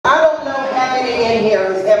in here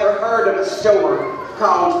has ever heard of a store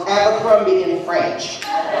called Abercrombie in French?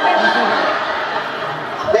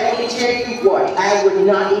 Let me tell you what, I would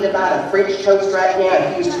not eat about a French toast right now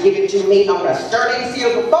if you was to give it to me on a sturdy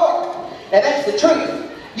silver fork. Now that's the truth.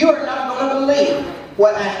 You are not going to believe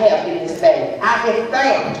what I have in this bag. I have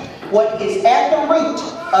found what is at the root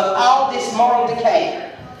of all this moral decay.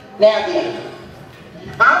 Now then,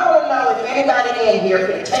 I want to know if anybody in here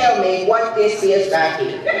can tell me what this is right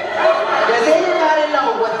here. Does anybody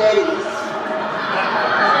know what that is?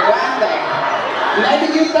 Right there.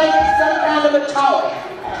 Maybe you think it's some kind of a toy.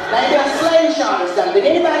 Maybe a slingshot or something.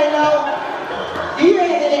 Anybody know? Do you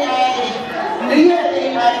have any idea? Do you have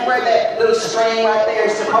any idea where that little string right there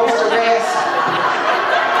is supposed to rest?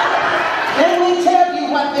 Let me tell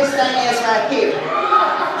you what this thing is right here.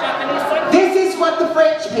 This is what the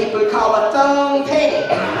French people call a thong penny.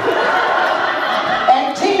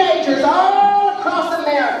 And teenagers all across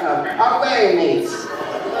America are wearing these.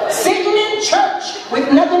 Sitting in church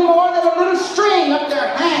with nothing more than a little string up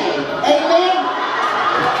their hanging. Amen?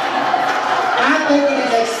 I think it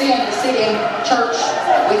is a sin to sit in church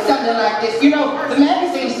with something like this. You know, the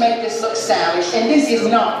magazines make this look stylish, and this is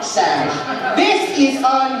not stylish. This is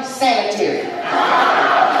unsanitary.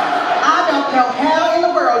 I don't know how in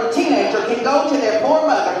the world a teenager can go to their poor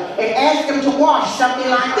mother and ask them to wash something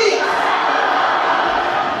like this.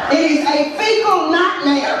 It is a fecal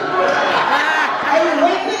nightmare. A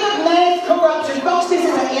weapon of mass corruption. Folks, this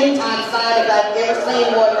is an end time sign if I've ever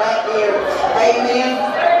seen one right here. Amen.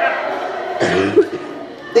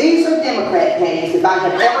 These are Democrat panties if I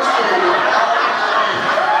have ever seen them.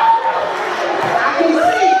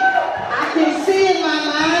 I can see in my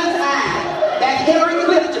mind's eye that Hillary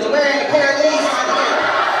Clifton wearing a pair of these right here.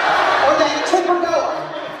 Or that Tipper Gore.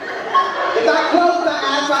 If I close my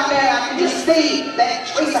eyes right now, I can just see that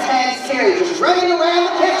Teresa Hines Terry just running around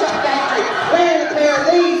the ketchup factory wearing a pair of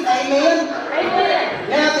these. Amen? Amen.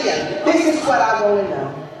 Now then, this is what I want to know.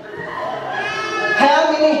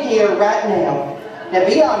 How many here right now, now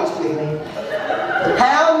be honest with me,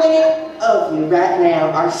 how many of you right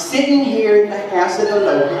now are sitting here in the house of the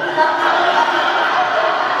Lord,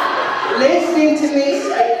 listening to me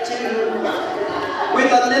speak to you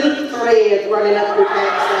with a little thread running up your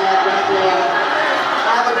backside right now?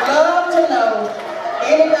 I would love to know,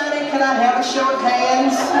 anybody, can I have a show of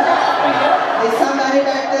hands? Is somebody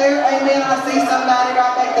back there? Amen, I see somebody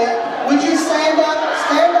right back there. Would you stand up?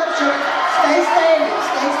 Stand up, church. Stay standing.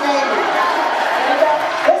 Stay standing.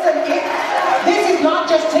 Listen, this is not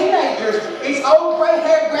just teenagers. It's old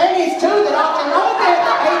gray-haired grannies too that ought to know this.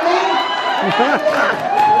 Amen. Amen.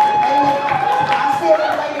 I see a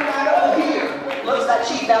lady right over here. Looks like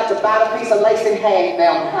she's about to bite a piece of lace in half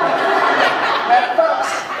now. Now, folks,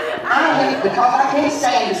 because I can't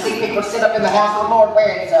stand to see people sit up in the house of the Lord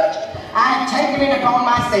wearing such, I have taken it upon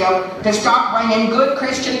myself to start bringing good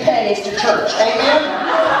Christian panties to church. Amen?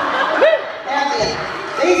 Now then,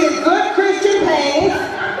 these are good Christian panties.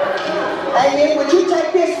 Amen. Would you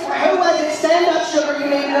take this? Who was it? Stand up, sugar,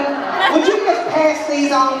 you need them. Would you just pass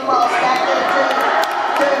these on across back there to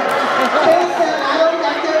I don't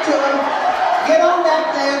back there to them. Get on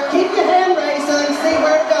back there. Keep your hand raised so you can see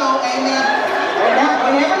where to go. Amen. And now,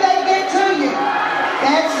 whenever they get to you,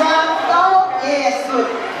 that's right. Oh, yes, good.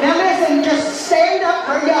 Now listen, just stand up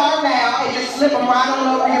where you are now and just slip them right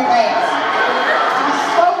on over your pants. I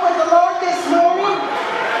spoke with the Lord this morning.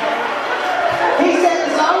 He said,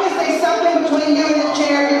 as long as there's something between you and the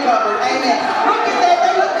chair, you're covered. Amen. Look at that.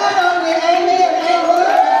 They look good on you. Amen. And look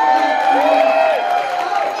at that.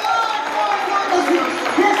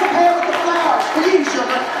 Here's the pair with the flowers for you,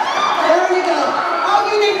 sugar. There you go. Oh,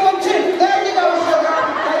 you need one too. There you go, sugar.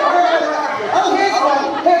 Oh, here's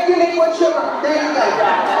one. Here, you need one, sugar. There you go.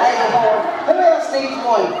 There you go. Who else needs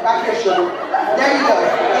one? Right here, sugar. There you go.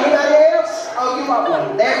 Anybody else? Oh, you want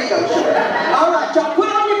one. There you go, sugar. All right, y'all. Put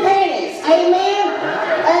on your panties. Amen.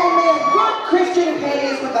 Amen. Good Christian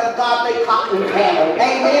panties with a godly cotton panel.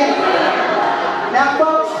 Amen. Now,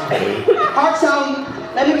 folks, hearts on.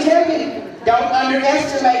 Let me tell you, don't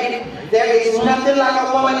underestimate it. There is nothing like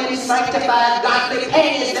a woman in sanctified godly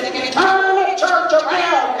panties that can turn the church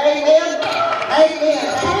around. Amen.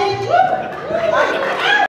 Amen.